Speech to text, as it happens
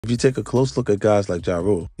If you take a close look at guys like Ja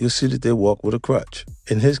Rule, you'll see that they walk with a crutch.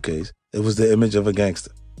 In his case, it was the image of a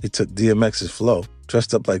gangster. He took DMX's flow,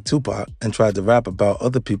 dressed up like Tupac, and tried to rap about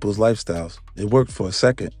other people's lifestyles. It worked for a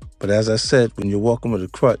second, but as I said, when you're walking with a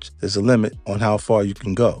crutch, there's a limit on how far you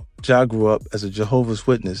can go. Ja grew up as a Jehovah's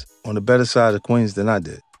Witness on the better side of Queens than I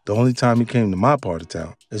did. The only time he came to my part of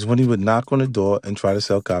town is when he would knock on the door and try to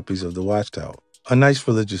sell copies of The Watchtower. A nice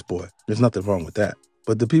religious boy, there's nothing wrong with that.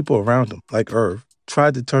 But the people around him, like Irv,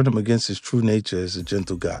 tried to turn him against his true nature as a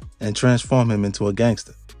gentle guy and transform him into a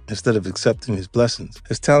gangster. Instead of accepting his blessings,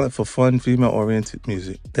 his talent for fun, female-oriented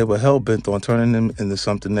music, they were hell-bent on turning him into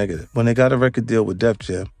something negative. When they got a record deal with Def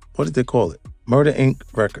Jam, what did they call it? Murder Inc.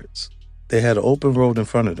 Records. They had an open road in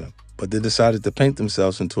front of them, but they decided to paint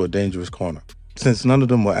themselves into a dangerous corner. Since none of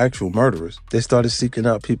them were actual murderers, they started seeking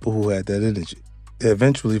out people who had that energy. They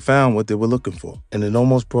eventually found what they were looking for, and it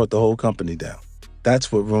almost brought the whole company down. That's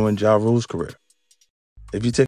what ruined Ja Rule's career. If you take